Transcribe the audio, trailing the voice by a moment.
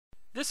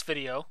This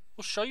video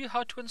will show you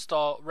how to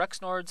install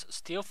Rexnord's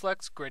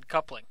Steelflex grid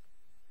coupling.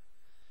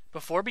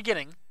 Before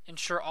beginning,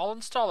 ensure all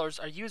installers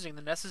are using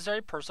the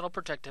necessary personal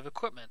protective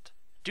equipment.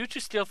 Due to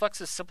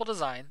Steelflex's simple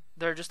design,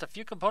 there are just a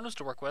few components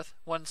to work with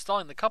when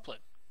installing the coupling.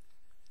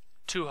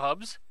 2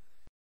 hubs,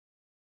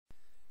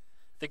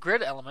 the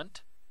grid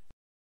element,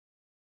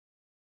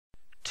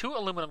 2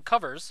 aluminum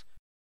covers,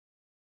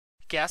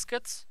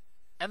 gaskets,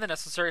 and the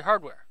necessary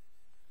hardware.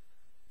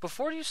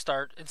 Before you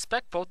start,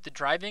 inspect both the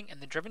driving and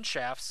the driven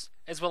shafts,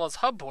 as well as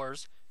hub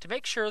bores, to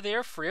make sure they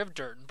are free of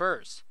dirt and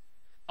burrs.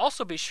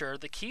 Also be sure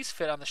the keys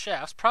fit on the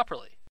shafts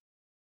properly.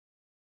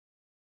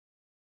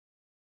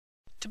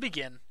 To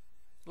begin,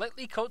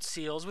 lightly coat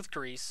seals with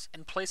grease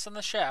and place on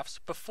the shafts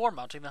before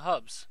mounting the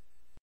hubs.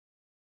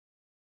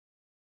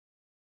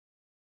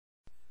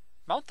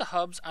 Mount the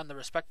hubs on the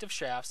respective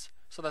shafts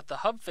so that the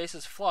hub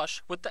faces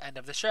flush with the end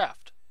of the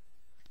shaft.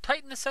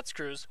 Tighten the set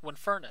screws when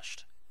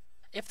furnished.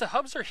 If the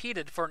hubs are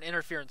heated for an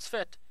interference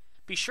fit,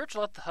 be sure to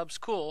let the hubs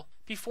cool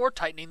before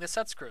tightening the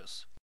set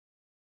screws.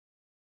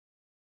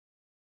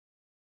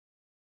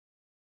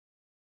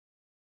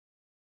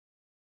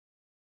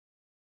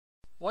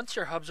 Once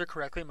your hubs are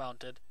correctly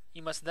mounted,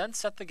 you must then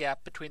set the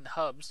gap between the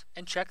hubs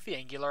and check the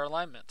angular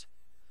alignment.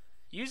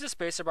 Use a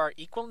spacer bar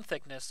equal in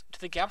thickness to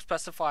the gap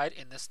specified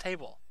in this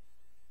table.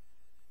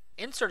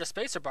 Insert a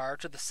spacer bar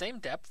to the same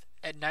depth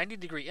at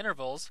 90-degree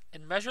intervals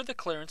and measure the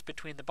clearance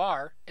between the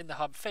bar and the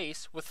hub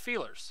face with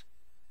feelers.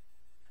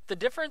 The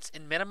difference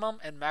in minimum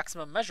and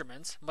maximum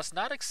measurements must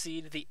not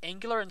exceed the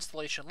angular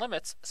installation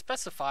limits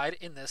specified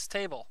in this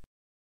table.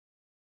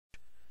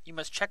 You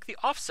must check the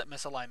offset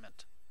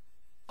misalignment.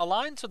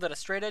 Align so that a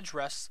straight edge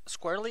rests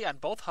squarely on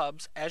both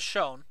hubs as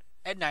shown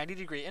at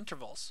 90-degree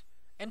intervals,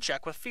 and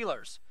check with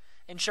feelers,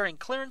 ensuring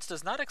clearance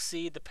does not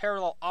exceed the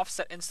parallel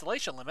offset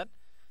installation limit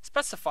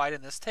specified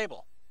in this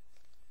table.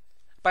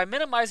 By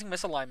minimizing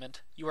misalignment,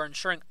 you are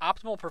ensuring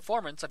optimal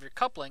performance of your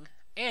coupling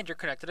and your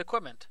connected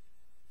equipment.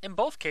 In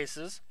both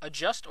cases,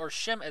 adjust or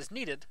shim as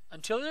needed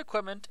until your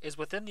equipment is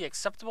within the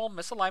acceptable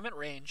misalignment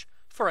range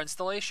for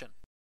installation.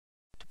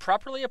 To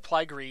properly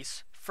apply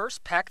grease,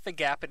 first pack the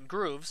gap in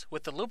grooves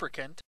with the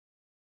lubricant,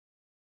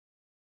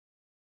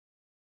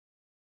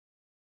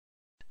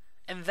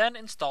 and then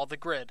install the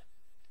grid.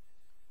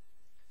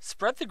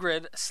 Spread the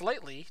grid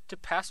slightly to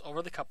pass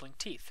over the coupling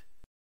teeth.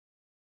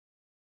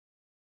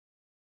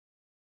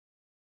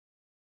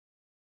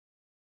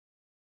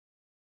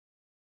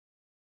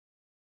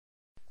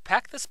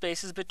 Pack the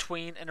spaces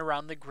between and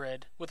around the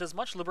grid with as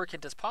much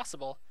lubricant as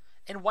possible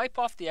and wipe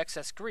off the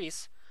excess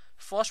grease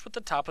flush with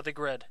the top of the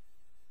grid.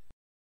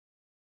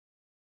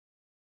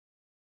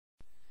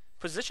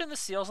 Position the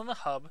seals on the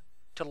hub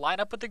to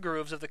line up with the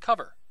grooves of the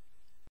cover.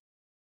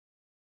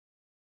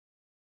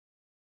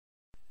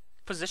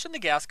 Position the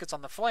gaskets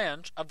on the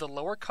flange of the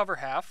lower cover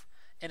half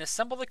and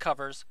assemble the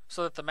covers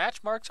so that the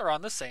match marks are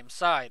on the same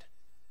side.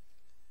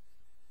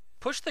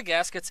 Push the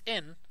gaskets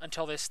in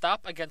until they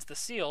stop against the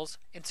seals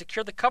and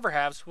secure the cover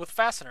halves with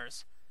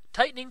fasteners,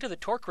 tightening to the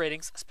torque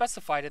ratings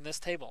specified in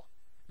this table.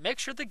 Make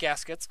sure the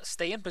gaskets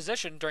stay in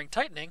position during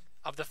tightening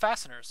of the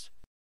fasteners.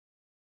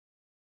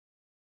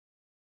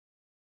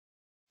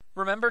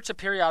 Remember to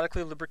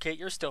periodically lubricate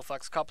your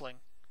Steelflex coupling.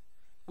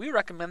 We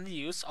recommend the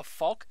use of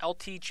Falk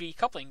LTG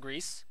coupling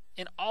grease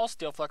in all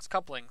Steelflex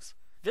couplings.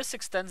 This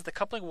extends the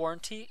coupling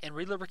warranty and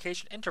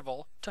relubrication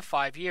interval to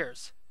 5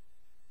 years.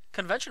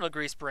 Conventional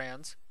grease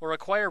brands will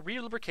require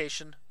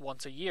relubrication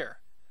once a year.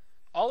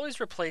 Always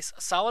replace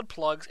solid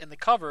plugs in the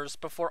covers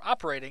before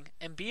operating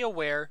and be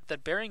aware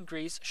that bearing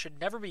grease should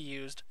never be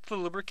used to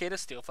lubricate a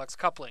Steelflex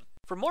coupling.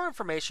 For more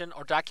information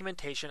or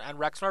documentation on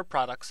Rexnord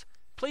products,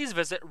 please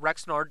visit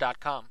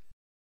Rexnord.com.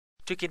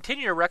 To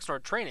continue your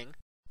Rexnord training,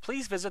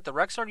 please visit the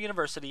Rexnord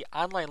University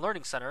Online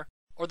Learning Center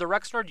or the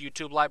Rexnord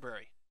YouTube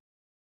Library.